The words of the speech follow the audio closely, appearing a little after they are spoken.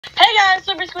guys,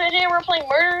 Super Squid here. We're playing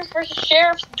Murderers vs.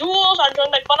 Sherrif's Duels. I'm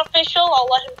joined by Bunofficial. I'll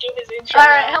let him do his intro.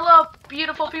 Alright, hello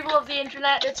beautiful people of the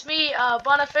internet. It's me,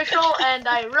 Bunofficial, and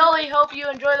I really hope you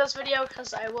enjoy this video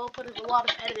because I will put a lot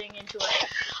of editing into it.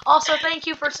 Also, thank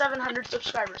you for 700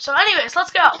 subscribers. So anyways,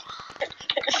 let's go. Oh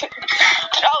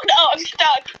no, I'm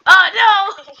stuck. No!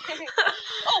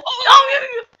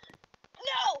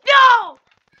 No! No!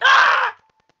 Ah!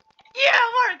 Yeah,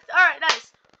 it worked! Alright,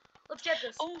 nice. Let's get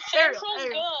this. Oh,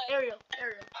 Ariel.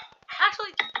 good.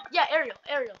 Actually, yeah,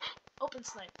 Ariel. Open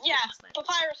snipe. Yeah, Open snipe.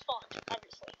 papyrus font,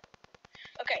 obviously.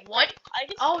 Okay. What? I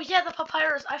can... Oh yeah, the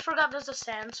papyrus. I forgot there's a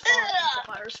sans font and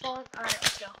papyrus font. Alright,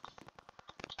 let's go.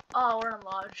 Oh, we're in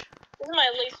lodge. This is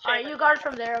my least favorite. Alright, you guard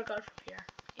from there, I'll guard from here.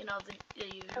 You know, the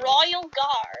usual. Royal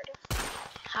Guard.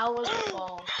 How was the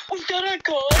fall? Was that a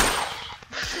gun?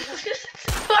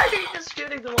 Why are you just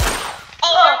shooting the wall?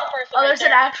 Oh, there's a person. Oh, there's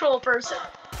an actual person.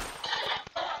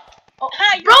 Oh,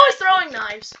 hi, bro is throwing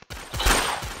knives.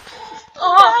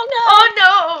 Oh no! Oh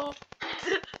no!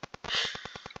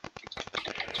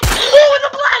 Oh,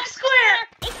 the black square!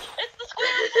 It's the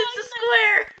square. It's the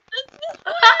square.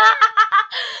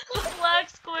 The black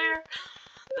square.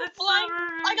 That's so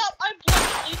rude. I'm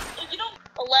you don't.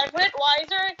 11. Why is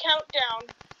there a countdown?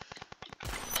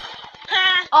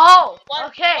 Oh,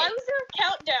 okay. Why was there a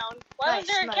countdown? Why was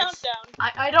there a countdown?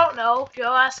 I don't know.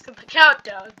 Go ask the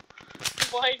countdown.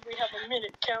 Why do we have a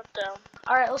minute countdown?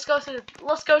 All right, let's go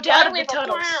down in the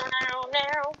tunnels.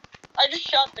 Now. I just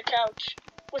shot the couch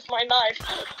with my knife.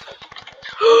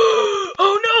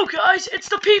 Oh no, guys! It's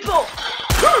the people.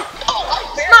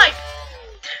 Oh, Snipe!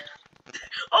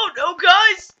 Oh no,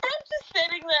 guys! I'm just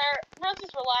sitting there. I'm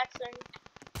just relaxing.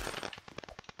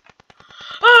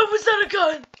 Oh, was that a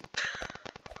gun?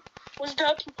 Was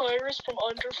that papyrus from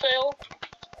Underfail?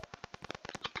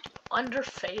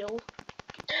 Underfail?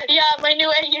 Yeah, my new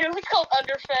AU. It's called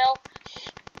Underfail.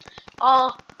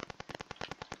 Oh.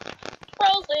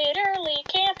 Bros literally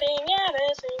camping at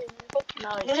us.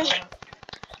 No, he's not.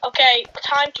 Okay,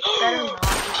 time to. Better not.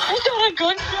 Is that a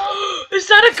gun shot? Is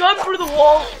that a gun through the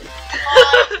wall? He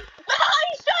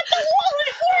shot the wall and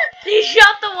it worked! He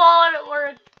shot the wall and it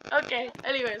worked. Okay,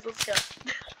 anyways, let's go.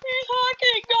 He's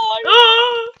hacking, guys!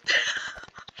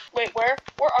 Wait, where?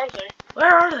 Where are they?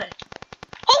 Where are they?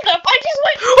 Hold up, I just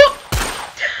went!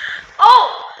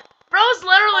 Oh! Bro's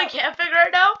literally camping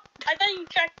right now. I thought you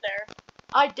checked there.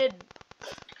 I didn't.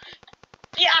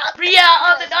 Yeah!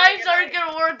 The knives aren't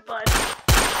gonna work, bud.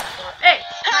 Hey,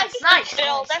 nice.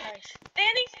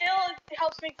 Standing still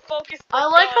helps me focus. I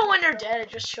like how when you're dead, it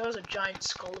just shows a giant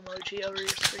skull emoji over your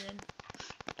screen.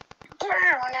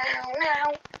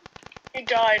 You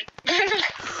died.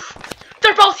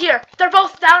 They're both here. They're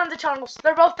both down in the tunnels.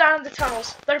 They're both down in the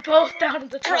tunnels.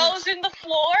 Bros in the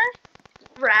floor?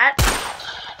 Rat.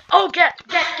 Oh, get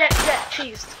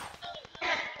teased.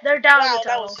 They're down in the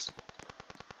tunnels.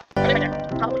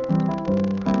 Probably.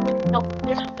 No.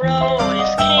 Bro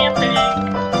is camping.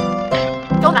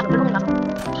 Don't have them.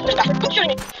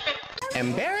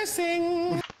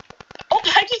 Embarrassing. Oh,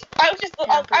 I was just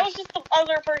the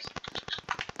other person.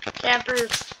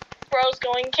 Campers. Bro's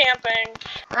going camping.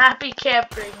 Happy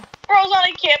camping. Bro's on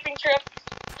a camping trip.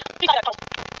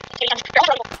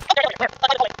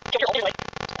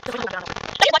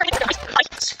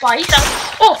 Spice.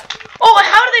 Oh,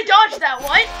 how do they dodge that?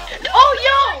 What? Oh,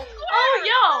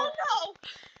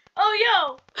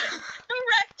 yo. The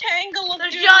rectangle of the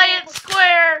doom. Giant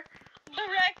square. The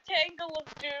rectangle of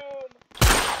doom.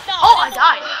 No, I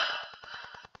died.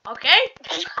 Okay.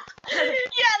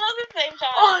 Yeah, those at the same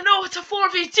time. Oh no, it's a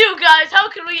 4v2, guys. How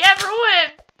can we ever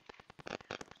win?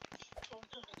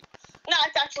 No,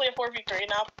 it's actually a 4v3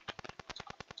 now.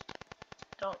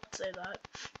 Don't say that.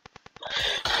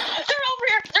 They're over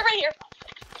here. They're right here.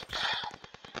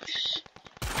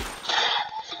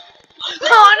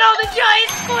 Oh no, the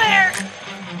giant square.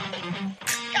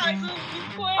 Guys, this is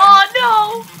quick. Oh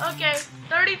no. Okay,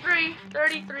 33.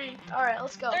 All right,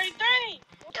 let's go. 33.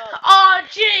 Oh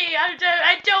gee, I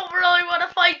don't really want to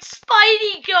fight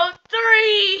Spidey Goat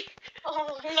 3.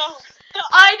 Oh no.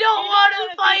 I don't want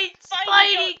to fight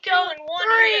Spidey Goat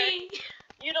 3.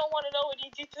 You don't want to know what he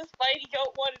did to Spidey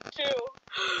Goat 1 and 2.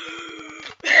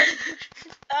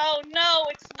 Oh no,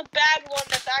 it's the bad one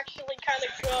that's actually kind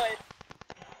of good.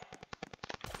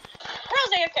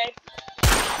 Bro's okay.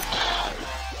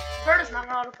 Bro does not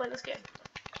know how to play this game.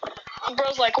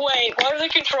 Bro's like, wait, what are the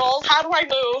controls? How do I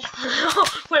move?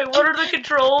 Wait, what are the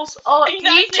controls? Oh, He's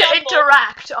E to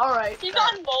interact. All right. He's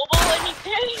on mobile and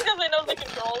he doesn't know the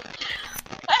controls.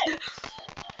 Hey.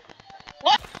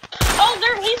 What? Oh,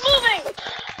 he's moving.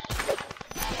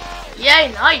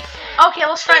 Yay, knife. Okay,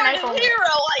 let's try knife only.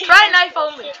 Try knife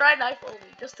only. Try knife only.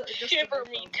 Just Shiver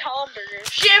me timbers.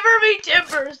 Shiver me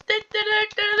timbers.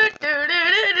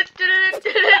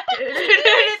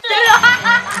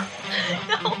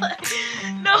 No way.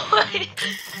 No way.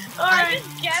 Alright. I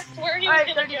just guessed where he was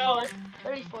gonna go.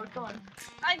 34, come on.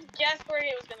 I guessed where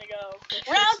he was gonna go.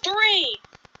 Round 3!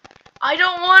 I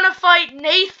don't want to fight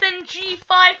Nathan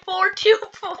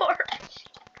G5424.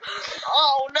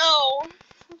 Oh no.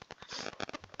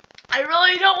 I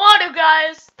really don't want to,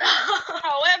 guys.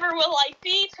 However, will I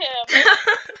beat him?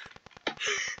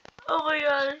 Oh my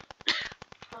god.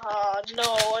 Oh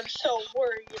no, I'm so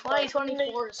worried.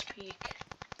 2024 is peak.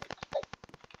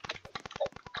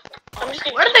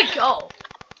 Where did they go?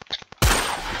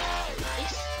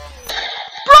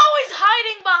 Bro is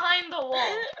hiding behind the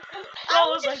wall. Bro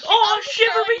was like, oh,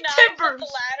 shiver me timbers. The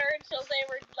ladder until they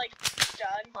were like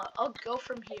done. I'll go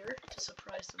from here to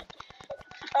surprise them.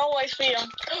 Oh, I see them.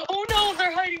 Oh no,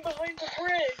 they're hiding behind the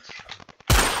bridge.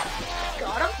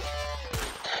 Got him?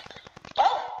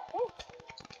 Oh.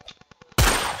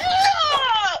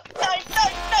 Ah! Nice.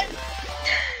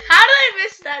 How did I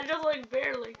miss that? Just like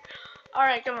barely.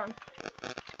 Alright, come on.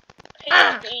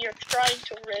 Hey, me, you're trying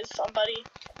to riz somebody.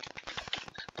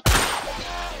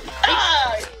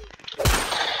 Ah!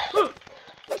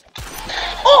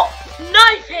 Oh!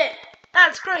 Knife hit!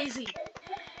 That's crazy.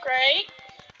 Great.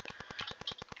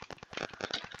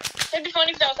 It'd be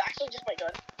funny if that was actually just my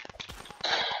gun.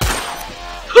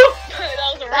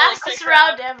 That was a really Fastest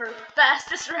round ever.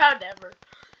 Fastest round ever.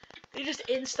 They just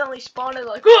instantly spawned and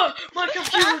like, oh, my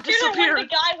computer disappeared. When the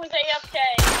guy was AFK.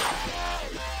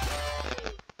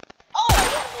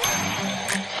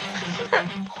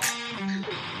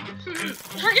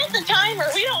 Forget the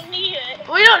timer. We don't need it.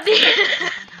 We don't need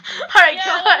it. All right,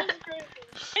 go on.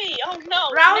 Hey, oh no.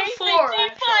 Round Nathan 4.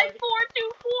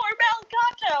 G5424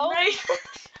 Malcato. Nathan.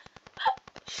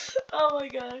 Oh my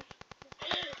gosh.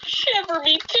 Shiver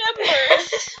me timbers.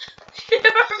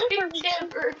 Shiver me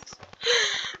timbers.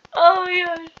 Oh my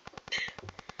gosh.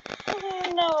 Oh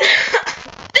no.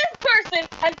 This person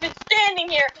has been standing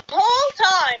here the whole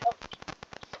time.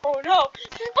 Oh no.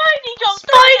 Spidey goat.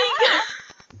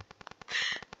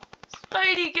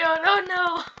 Spidey goat. Oh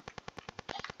no.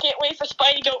 Can't wait for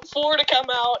Spidey Goat 4 to come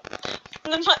out.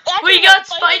 We got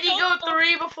Spidey Goat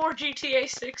 3 before GTA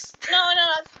 6. No,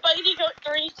 Spidey Goat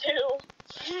 3 too.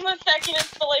 The second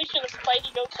installation of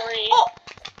Spidey Goat 3. Oh,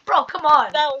 bro, come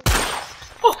on. That was.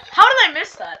 Oh, how did I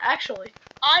miss that? Actually,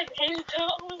 I hated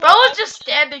those. Bro was just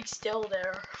standing still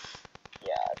there.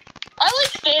 Yeah, I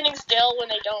like standing still when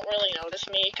they don't really notice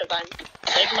me because I'm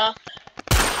Sigma.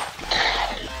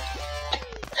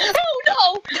 Oh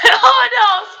no! Oh no,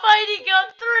 Spidey Goat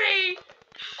 3!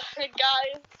 Hey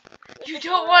guys. You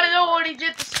don't want to know what he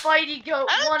did to Spidey Goat 1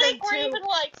 and 2. I don't think we're even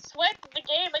like sweating the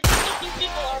game. I just think these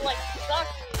people are like stuck.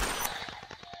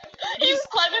 He was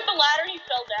climbing the ladder and he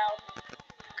fell down.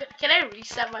 Can I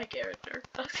reset my character?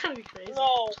 That's gonna be crazy.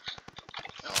 No.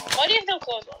 Why do you have no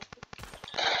clothes on?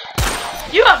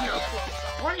 You have no clothes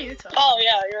on. What are you talking about? Oh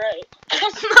yeah, you're right.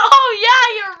 Oh yeah,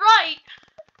 you're right!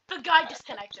 The guy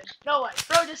disconnected. No way.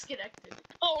 Bro disconnected.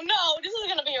 Oh no, this is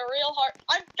gonna be a real hard.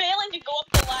 I'm failing to go up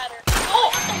the ladder.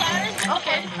 Oh! The ladder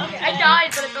Okay. I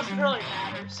died, but it doesn't really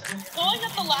matter. So. Going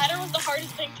up the ladder was the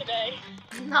hardest thing today.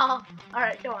 No.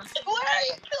 Alright, go on. Wait!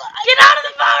 Get out of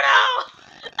the photo!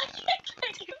 I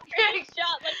can't take a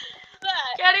screenshot like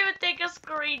that. Can't even take a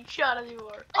screenshot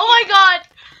anymore. Oh my god!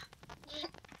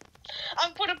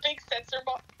 I'm put a big sensor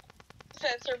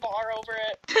bar over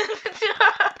it.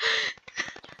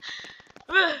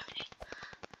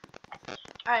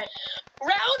 Alright.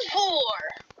 Round 4.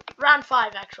 Round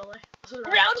 5, actually.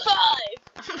 Round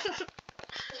 5.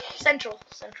 Central.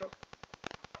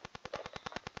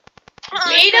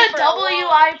 I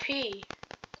Data WIP.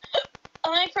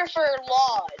 I prefer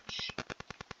Lodge.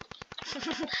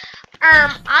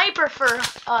 I prefer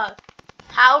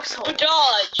household.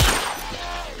 Dodge.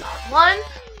 Got one.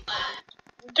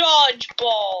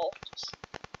 Dodgeball.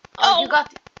 Oh, you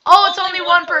got. Oh, it's only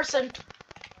one person.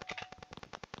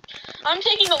 I'm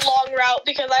taking a long route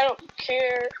because I don't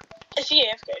care. Is he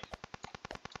AFK?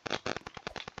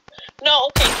 No,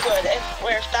 okay, good.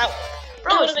 Where's that one?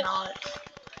 Bro, it's not.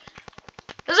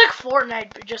 It's like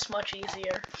Fortnite, but just much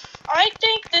easier. I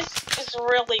think this is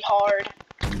really hard.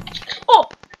 Oh!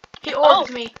 He orbed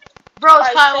me. Bro,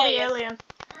 it's Kyle the alien.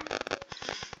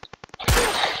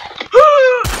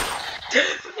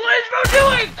 What is bro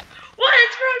doing? What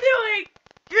is bro doing?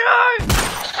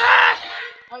 Ah!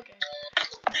 Okay.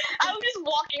 I was just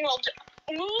walking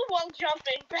move while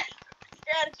jumping.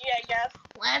 Strategy, I guess.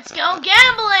 Let's go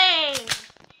gambling!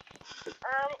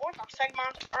 What the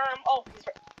segment? Oh, he's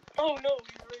right. Oh no.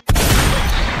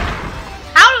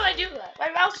 How did I do that?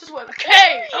 My mouse just went,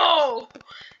 okay, oh!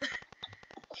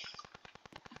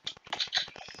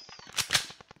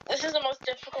 This is the most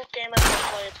difficult game I've ever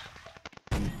played.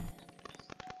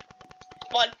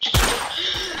 What?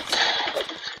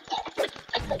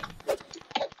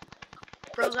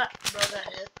 Bro got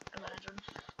hit, imagine.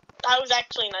 I was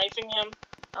actually knifing him.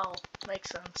 Oh, makes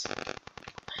sense.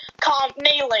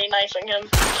 Melee knifing him.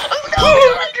 Oh no!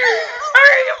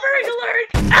 Hurry, alert!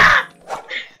 Ah!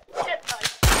 Get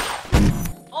knife.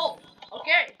 Oh,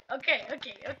 okay. I'm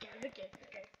just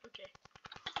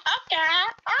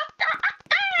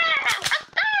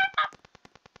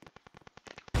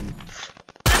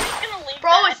gonna leave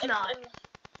Bro, that it's not.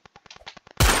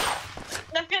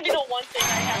 That's gonna be the one thing I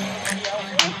have in the video.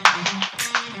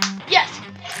 Yes.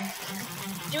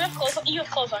 You have clothes on? You have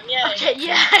clothes on, yay. Okay,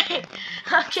 yay.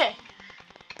 Okay.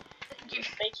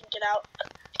 Make him get out.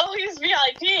 Oh, he's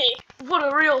VIP. What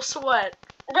a real sweat.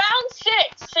 Round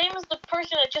 6, same as the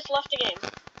person that just left the game.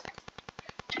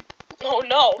 Oh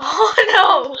no. Oh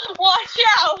no. Watch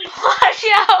out. Watch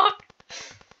out.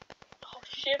 Oh,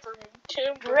 shiver me.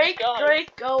 Break,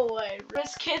 go away.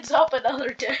 This kid's up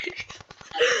another day.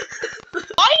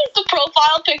 Why does the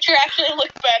profile picture actually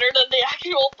look better than the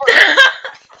actual person?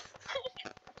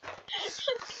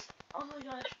 Oh my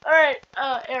gosh. Alright,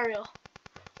 Ariel.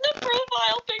 The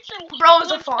profile picture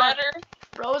looks font. better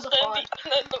Bro is a font.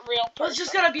 than the real person. It's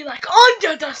just gonna be like,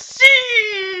 under the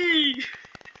sea!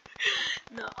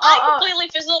 No. I completely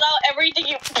fizzled out everything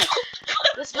you...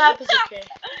 This map is okay.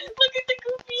 Look at the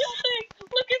goofy thing.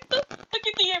 Look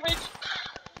at the image.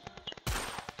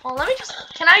 Oh, let me just...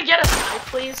 Can I get a snipe,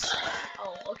 please?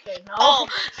 Oh, okay, no. Oh,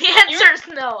 the answer is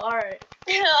no, alright.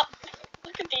 Yeah.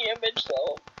 Look at the image,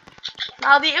 though.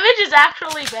 Now, the image is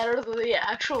actually better than the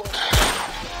actual...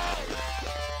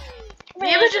 The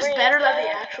image is better than the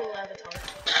actual avatar.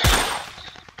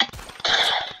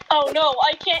 Oh no,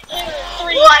 I can't hit her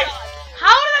 3 What? shots.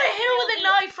 How did I hit her with a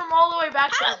knife from all the way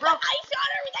back there, bro? I shot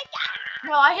her with a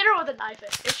gun! No, I hit her with a knife.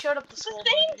 It showed up the At slow the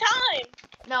same time!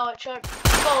 No, it showed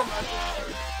slow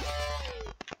motion.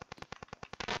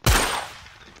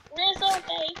 It's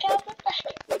okay,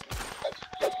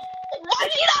 why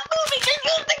is she not moving? Just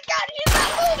use the gun, she's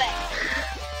not moving!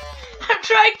 I'm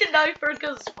trying to knife her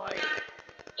because it's fine.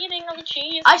 Eating all the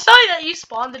cheese. I saw that you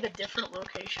spawned in a different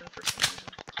location for some reason.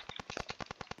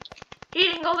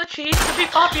 Eating all the cheese to be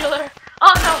popular.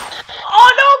 Oh no!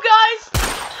 Oh no, guys!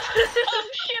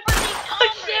 Oh, shiver me Oh,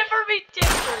 shiver me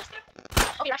timbers.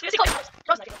 Okay, actually,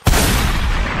 let's go.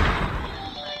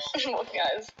 Oh,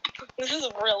 guys, this is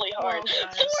really hard. Oh,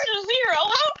 guys. 4-0. How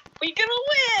are we gonna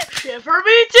win? Shiver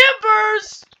me timbers.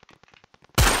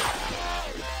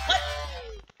 What?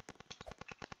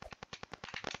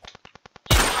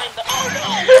 He's behind the. Oh no!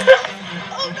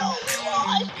 Oh no! We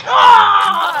lost.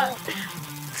 Ah!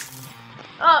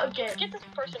 Oh, okay. Get this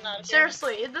person out of here.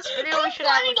 Seriously, in this video we should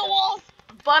have Climbing the like walls.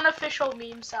 a unofficial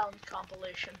meme sound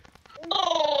compilation.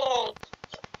 No.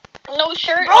 No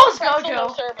shirt. Bro's no pretzel, Gojo.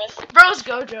 No service. Bro's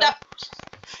Gojo. That,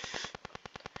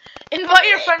 Invite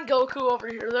your friend Goku over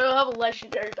here. They'll have a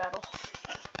legendary battle.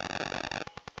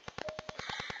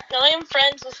 I am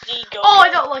friends with the Goku. Oh, I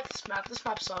don't like this map. This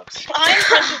map sucks. I'm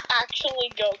friends with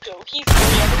actually Goku. He's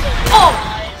really Oh!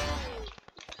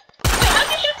 Wait, how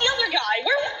did you shoot the other guy?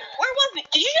 Where was he?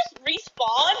 Did you just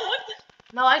respawn? What?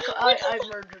 No, I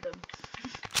murdered him.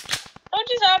 What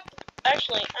just happened?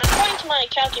 Actually, I'm going to my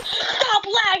calculator. Stop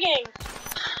lagging!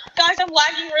 Guys, I'm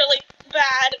lagging really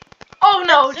bad. Oh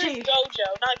no, This is gee. Gojo,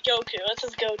 not Goku. This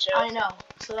is Gojo. I know.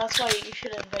 So that's why you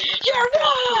should invite your You're friend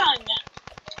wrong! Goku.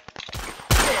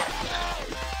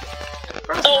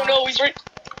 Oh no, he's right.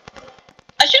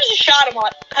 I should have just shot him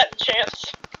on had a chance.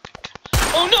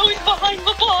 Oh no, he's behind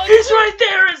the box. He's right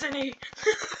there, isn't he?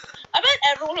 I bet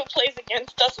everyone who plays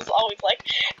against us is always like,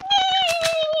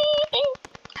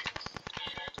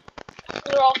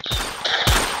 they're all,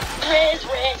 Riz,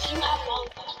 you have long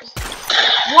arms.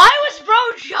 Why was bro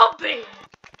jumping?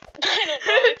 I don't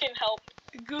know, it can help.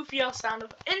 Goofy out sound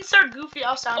of insert goofy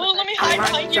out sound. Oh, let me hide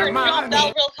behind here and jump,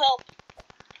 that'll real help.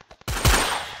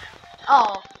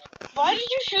 Oh. Why did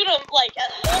you shoot him, like,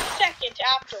 a whole second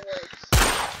afterwards?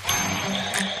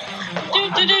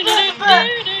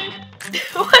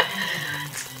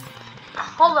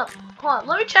 Hold on.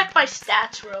 Let me check my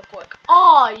stats real quick.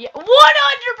 Oh yeah,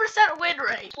 100% win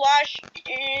rate. Flash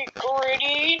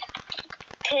gritty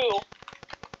 2.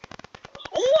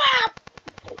 Wow!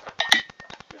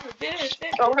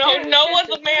 Oh no, Noah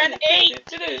the man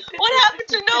 8. What happened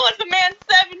to Noah the man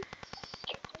 7?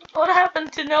 What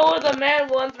happened to Noah the man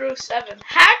 1 through 7?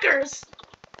 Hackers!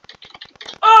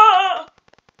 Oh!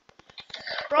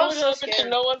 Bro's so What happened to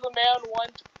scared. No One's a Man 1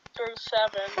 through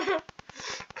 7?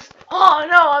 Oh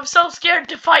no, I'm so scared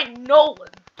to fight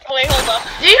Nolan. Wait, hold up.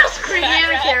 Did you just create a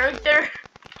Rat. character?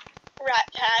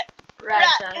 Rat Tat. Rat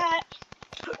Rat Tat.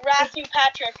 Matthew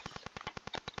Patrick.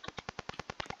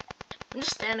 I'm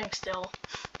just standing still.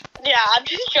 Yeah, I'm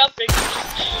just jumping.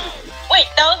 Wait,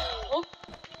 that was...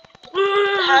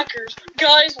 Hackers.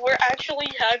 Guys, we're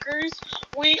actually hackers.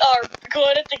 We are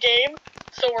good at the game,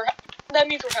 so that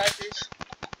means we're hackers.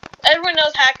 Everyone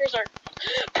knows hackers are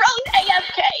probably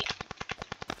AFK.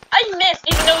 I missed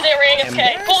even though they were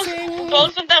AFK.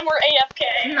 Both of them were AFK.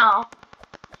 No.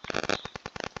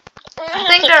 I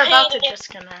think they're about to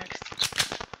disconnect.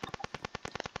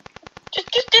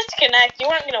 Just disconnect. You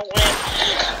aren't gonna win.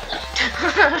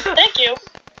 Thank you.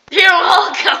 You're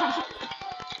welcome.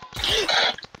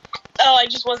 Oh, I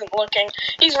just wasn't looking.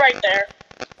 He's right there.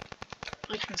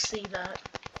 We can see that.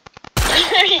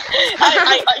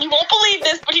 You won't believe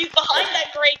this, but he's behind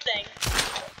that gray thing.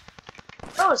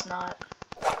 No, it's not.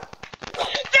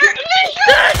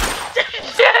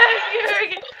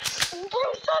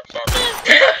 Bro sucks at this.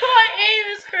 My aim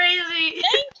is crazy.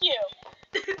 Thank you.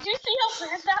 Did you see how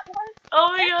bad that was? Oh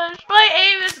my gosh, my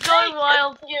aim is going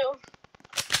wild. You.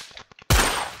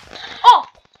 Oh!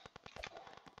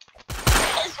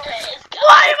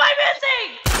 Why am I missing?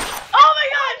 Oh my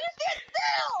god!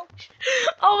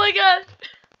 Oh my god!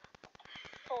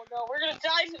 Oh no, we're gonna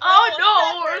die. Oh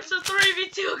no, it's a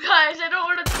 3v2, guys. I don't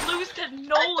want to lose to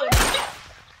Nolan.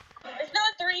 It's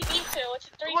not a 3v2, it's a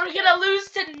 3v2. We're gonna lose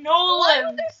to Why Nolan.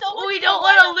 was there so much We don't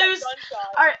blood want on to that lose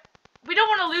gunshot? our. We don't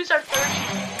want to lose our third.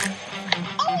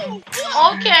 Oh,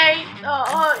 Okay,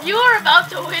 you are about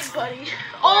to win, buddy.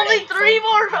 Only three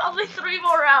more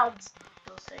rounds.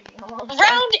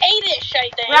 round 8-ish, I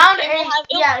think. Round 8.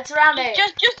 Yeah, it's round 8.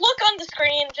 Just look on the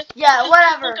screen. Yeah,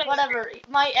 whatever.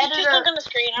 My Just editor. look on the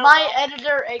screen.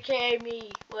 Editor, aka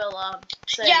me, will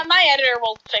say. Yeah, my editor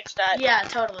will fix that. Yeah,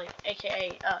 totally.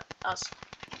 AKA us.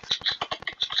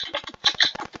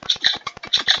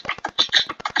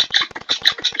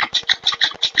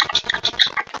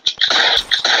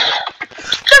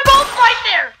 They're both right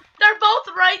there. They're both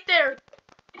right there.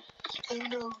 Oh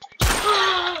no.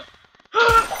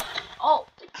 Oh.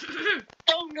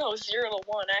 Oh no, 0 to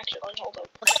 1 actually. Hold up.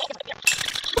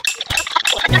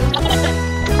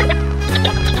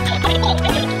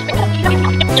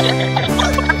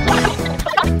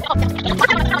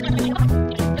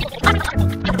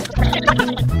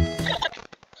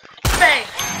 Bang.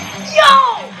 Yo!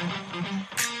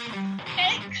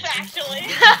 Thanks, actually.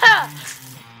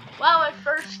 Wow, my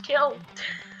first kill.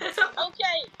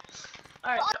 Okay.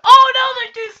 Alright. Oh no,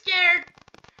 they're too scared.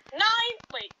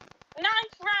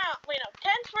 9th round. Wait, no,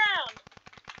 10th round.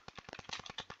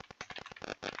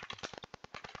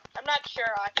 I'm not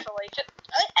sure actually. Just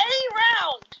any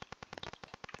round.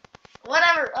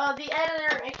 Whatever. The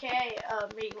editor, aka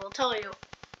me, will tell you.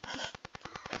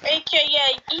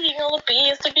 AKA eating all the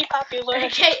beans to be popular.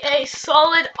 AKA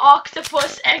Solid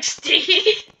Octopus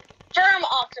XD. Firm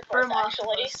octopus,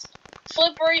 actually. Octopus.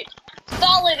 Slippery.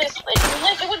 Solid is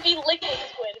it would be liquid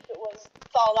squid if it was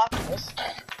solid octopus.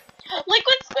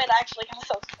 Liquid squid actually kind of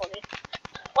sounds funny.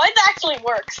 Why it actually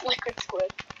works? Liquid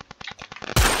squid.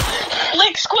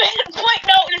 Lick squid. Point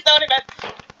no, it's not even.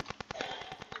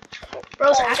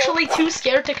 Bro's actually too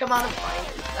scared to come out and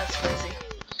fight. That's crazy.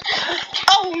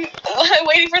 Oh,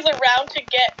 waiting for the round to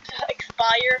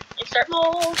expire. You start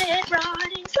molded,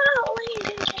 rotting slowly.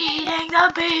 Eating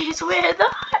the bees with the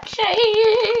hot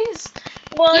cheese.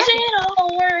 Was it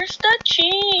all worth the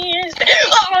cheese?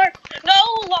 No,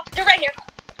 you're right here.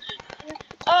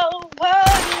 Oh,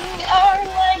 buddy, our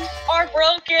legs are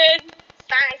broken.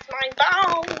 Thanks, my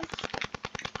bones.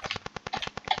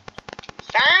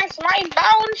 Thanks, my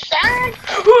bones, thanks.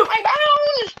 My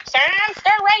bones. Thanks,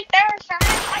 they're right there,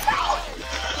 thanks, my bones.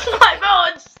 My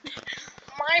bones.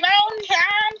 My bones,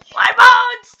 thanks. My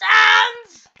bones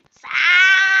stands.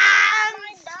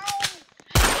 My bones.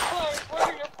 Where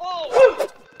are your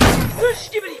bones?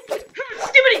 Skibbity.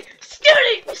 Skibbity.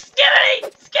 Skibbity. Skibbity.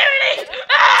 Skibbity.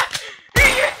 Ah!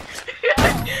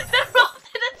 They're both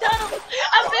in a tunnel.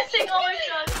 I'm missing all my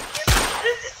shots.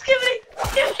 Skibbity.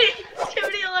 Skibbity.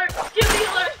 Skibbity alert. Skibbity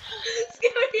alert.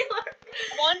 Skibbity alert.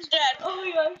 One's dead. Oh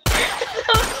my gosh.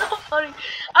 That was so funny.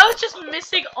 I was just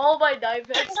missing all my knife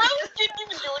hits. Rose didn't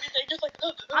even do anything, just like...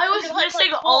 I was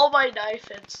missing all my knife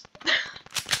hits.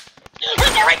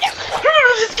 Right there, right there.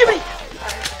 Skibbity.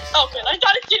 Okay, I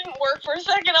thought it didn't work for a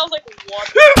second. I was like, what?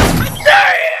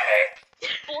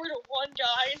 4 to 1,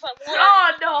 guys. Oh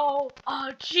no!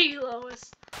 Oh gee,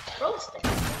 Lois. Roasting.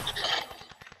 Why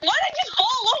did I just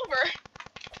fall over?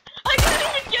 I couldn't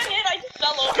even get hit. I just fell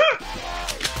yellow.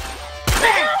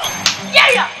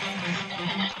 Yeah!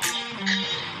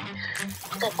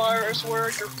 Papyrus, where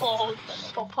are your phones?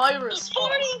 Papyrus.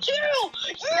 42!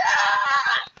 Yeah!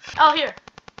 Oh, here.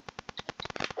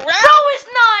 Bro is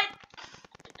not!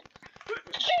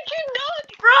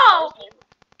 Bro!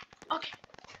 Okay.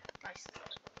 Nice.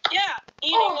 Yeah,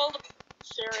 eating all the...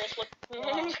 Seriously.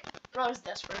 Wow. Bro is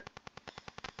desperate.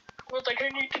 I was like, I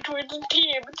need to join the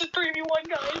team. It's a 3v1,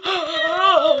 guys. It's a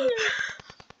 3v1.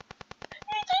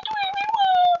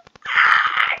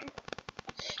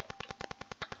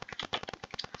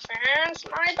 Sans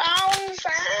my bones,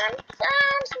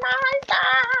 sans my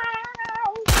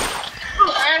bones.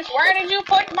 Sans, where did you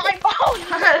put my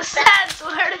bones? Sans,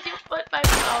 where did you put my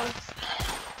bones?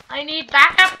 I need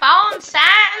backup bones,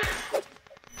 Sans.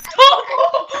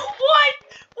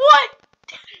 What?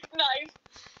 Nice.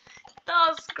 That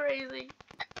was crazy.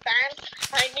 Sans,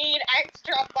 I need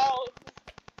extra bones.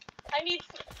 I need...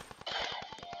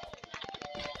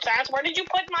 Sans, where did you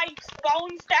put my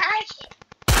bone stash?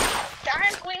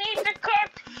 Sans, we need to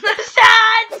cook.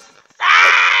 Sans!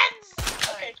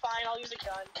 Okay, fine, I'll use a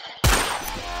gun.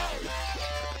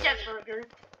 Yes, burger.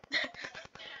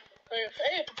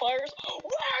 Hey, Papyrus,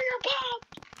 where are your bones?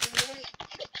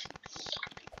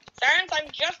 Sans, I'm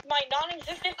just my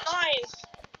non-existent eyes.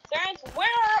 Sans, where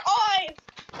are eyes?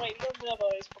 Wait, you don't have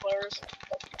eyes, Papyrus.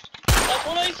 That's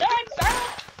what I said,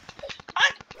 Sans.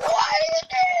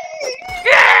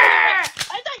 Yeah!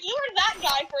 I thought you were that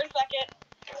guy for a second.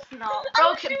 No, I bro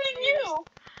was shooting you.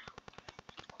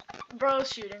 Bro's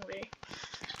shooting me.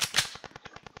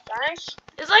 Sans?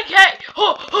 It's like, hey!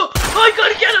 I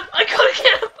gotta get him!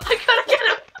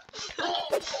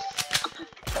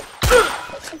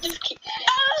 Just keep...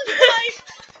 knife!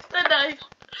 The knife.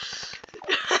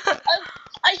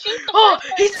 I shoot the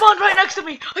he spawned right next to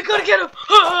me! I gotta get him!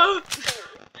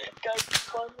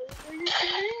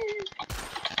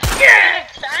 Yeah!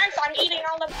 Sans, I'm eating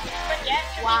all the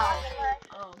spaghetti. Wow.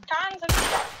 Tons of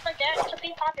spaghetti to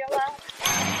be popular.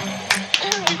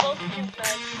 We both use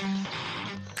knives.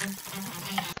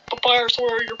 Papyrus,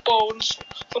 where are your bones?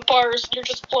 Papyrus, you're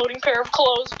just a floating pair of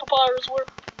clothes. Papyrus, where...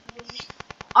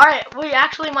 Alright, we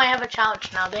actually might have a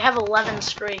challenge now. They have 11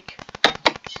 streak.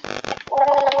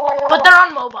 But they're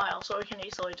on mobile, so we can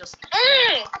easily just...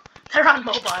 They're on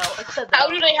mobile. It said how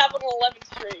do they have an 11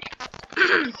 streak?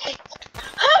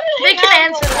 They can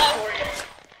answer that for you.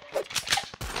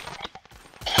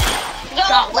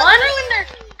 Got one?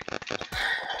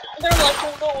 They're like,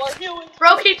 oh no, our healing.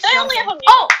 Bro keeps They only have a jumping.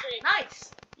 music streak.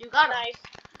 Nice. You got it.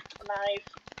 Nice.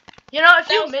 You know, if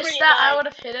That you was missed pretty that, I nice. would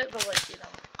have hit it, but like, you know.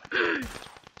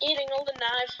 Eating all the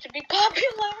knives to be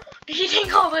popular.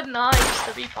 Eating all the knives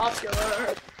to be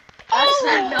popular. That's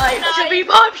the knife to nice. be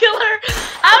popular.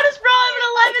 How does bro have an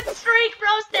 11 streak?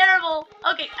 Bro's terrible.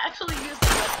 Okay, actually use the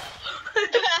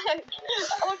gun.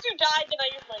 Once you died, then I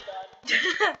used my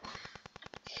gun.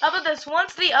 How about this?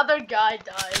 Once the other guy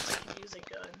dies, you can use a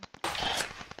gun.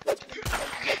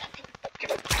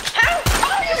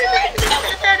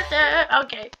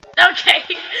 Okay.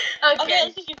 Okay,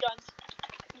 let's just use guns.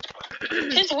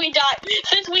 Since we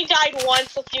died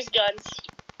once, let's use guns.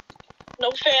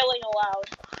 No failing allowed.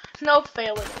 No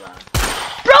failing allowed.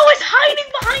 Bro is hiding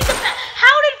behind the map.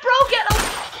 How did bro get a...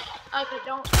 Okay,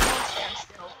 don't stand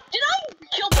still. Did I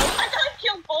kill both? I thought I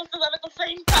killed both of them at the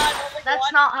same time. I was like, That's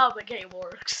what? not how the game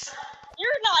works.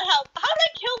 You're not how did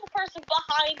I kill the person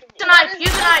behind me? Use a knife,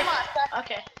 use a knife.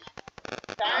 Okay.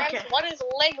 That's, Okay. what is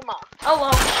ligma?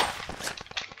 Hello.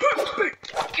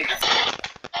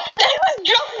 They was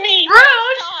jump me!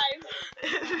 Rude!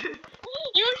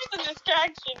 You were just a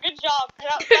distraction. Good job.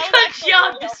 That was Good actually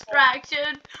job, really helpful. distraction.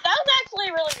 That was actually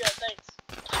really good, thanks.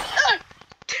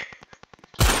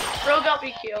 Bro got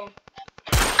me killed.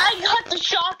 I got the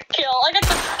shock kill. I got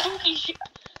the spooky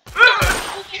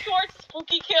short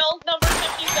spooky kill, number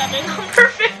 57. Number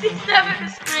 57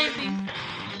 is crazy.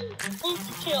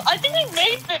 Spooky kill. I think we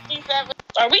made 57.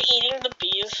 Are we eating the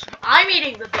bees? I'm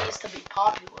eating the bees to be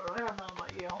popular. I don't know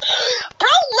about you. Bro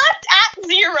left at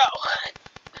 0.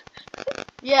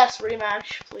 Yes,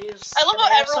 rematch, please. I love Can how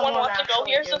have everyone someone wants to go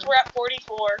actually here good? since we're at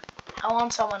 44. I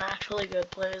want someone actually good,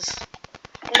 please.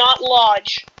 Not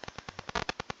Lodge.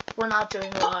 We're not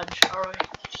doing Lodge, are we?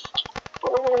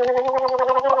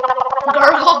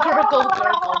 Gurgle, gurgle,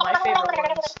 gurgle, my favorite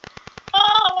words.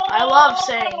 I love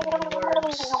saying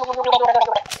words.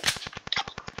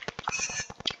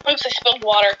 Oops, I spilled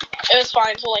water. It was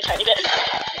fine, it's only a tiny bit.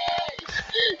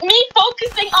 Me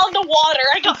focusing on the water,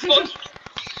 I got focused.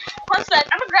 One sec,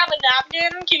 I'm gonna grab a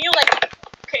napkin. Can you, like,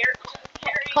 carry?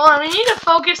 Hold on, we need to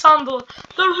focus on the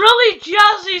really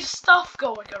jazzy stuff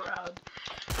going around.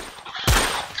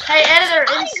 Hey, editor,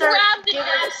 insert. grabbed the Give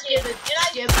napkin, it. and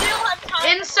I still have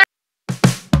time. Insert.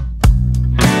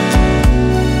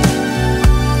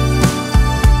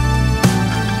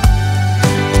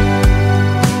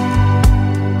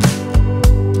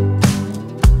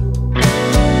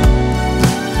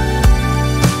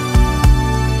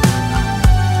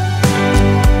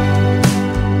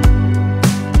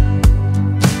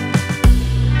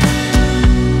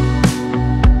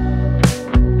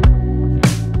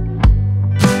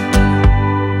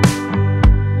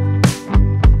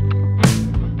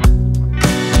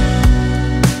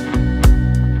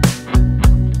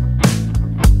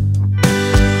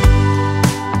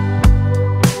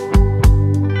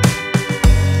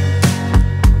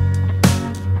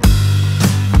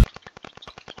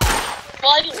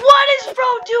 What is bro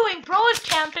doing? Bro is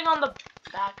camping on the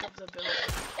back of the building.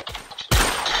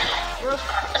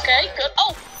 Okay, good.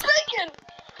 Oh, bacon!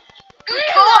 Come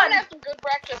I'm on. gonna have some good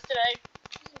breakfast today.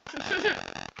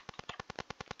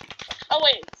 Oh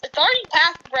wait, it's already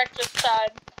past breakfast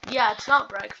time. Yeah, it's not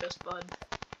breakfast, bud.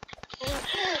 I'm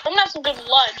gonna have some good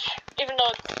lunch, even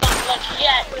though it's not lunch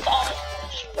yet, but it's almost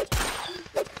lunch.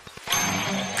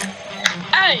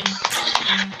 Hey!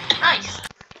 Nice.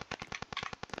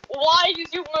 Why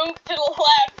did you move to the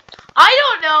left? I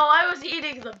don't know. I was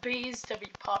eating the bees to be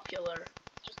popular.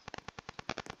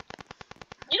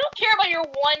 You don't care about your $1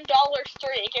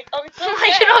 streak. It's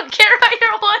okay. You don't care about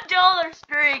your $1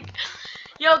 streak.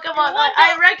 Yo, come on.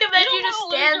 I recommend you to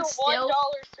stand still. $1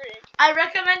 streak. I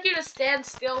recommend you to stand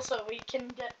still so we can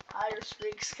get higher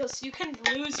streaks, because you can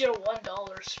lose your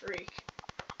 $1 streak.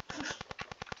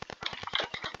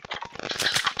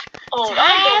 Oh,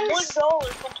 I got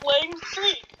 $1 for playing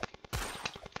streak.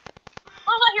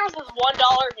 I'm not here with this $1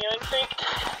 viewing streak.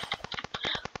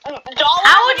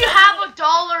 How would you have a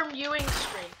 $1 viewing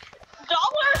streak?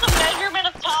 Dollar is a measurement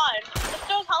of time. It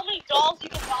shows how many dolls you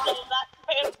can buy in that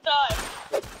span of time.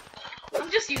 I'm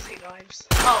just using knives.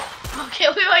 Oh, okay.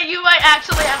 You might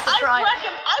actually have to try it.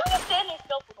 I was standing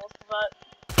still for most of it.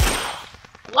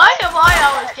 Why have I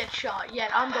always get shot?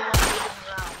 Yet I'm the one moving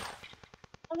around.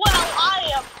 Well, I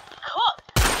am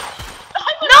cooked.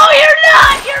 No, you're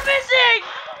not! You're missing!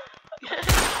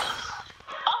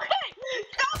 Okay,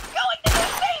 stop going in the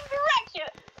same direction!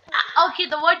 Okay,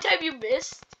 the one time you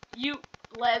missed, you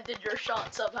landed your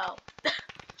shot somehow.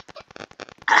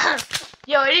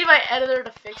 Yo, I need my editor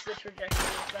to fix the trajectory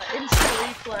of that. Instant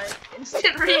replay.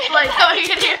 Instant replay going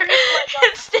in here.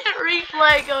 Instant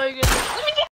replay going in here. Let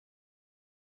me get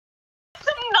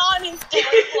some non-instant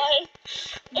replay.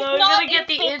 No, I'm gonna get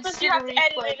the instant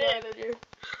replay going in here.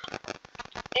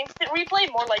 Instant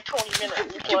replay? More like 20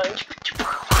 minutes replay.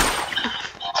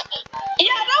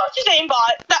 Yeah, that was just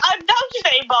aimbot. That was just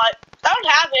aimbot. I don't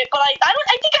have it, but I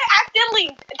think I accidentally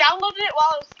downloaded it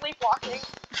while I was sleepwalking.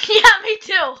 Yeah, me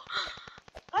too.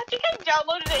 I think I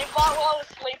downloaded aimbot while I was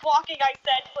sleepwalking. I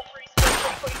said slippery switch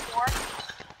 24.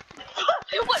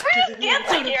 What? We're just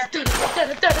dancing here.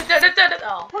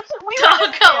 Oh,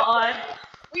 come on.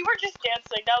 We were just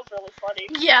dancing. That was really funny.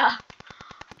 Yeah.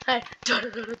 Hey.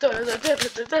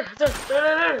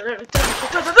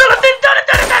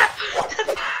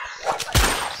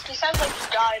 He sounds like he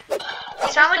died. You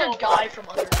sound like a guy from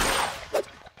Undertale.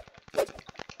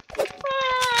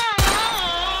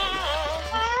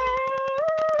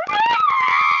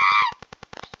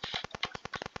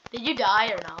 Did you die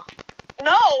or no?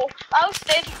 No! I was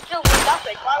standing still with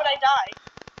nothing. Why would I die?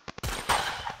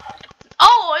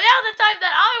 Oh, yeah, the time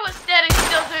that I was standing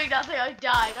still doing nothing, I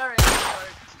died. Alright,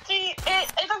 see,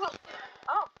 it doesn't...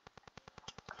 Oh.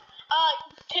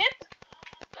 Tip?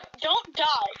 Don't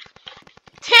die.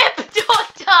 Tip,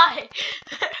 don't die!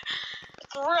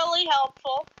 It's really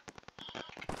helpful.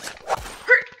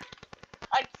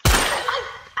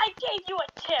 I gave you a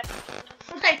tip.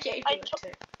 I gave you a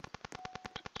tip.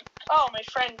 Oh, my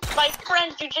friend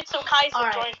Jujutsu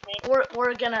Kaisen joined me.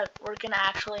 We're gonna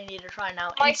actually need to try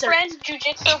now. My friend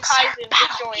Jujutsu Kaisen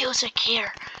just joined. Music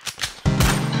here.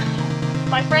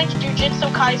 My friend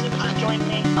Jujutsu Kaisen just joined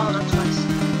me. Oh, that's nice.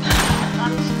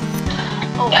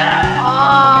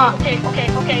 Okay.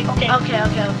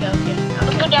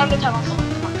 Let's go down the tunnel.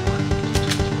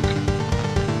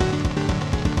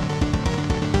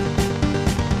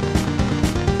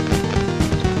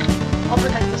 I'll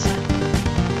protect this side.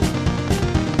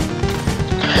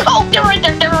 Oh, they're right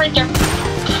there.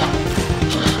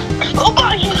 Oh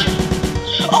my!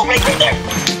 Oh, right there!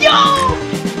 Yo!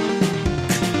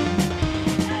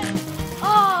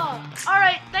 Oh,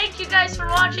 alright, thank you guys for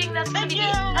watching. That's gonna be the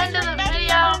end of the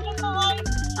video.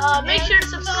 Make sure to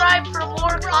subscribe for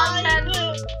more content.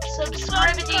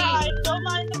 Subscribe. Don't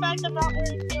mind the fact I'm not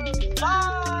wearing shoes.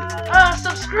 Bye!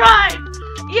 Subscribe!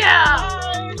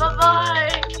 Yeah. Bye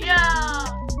bye.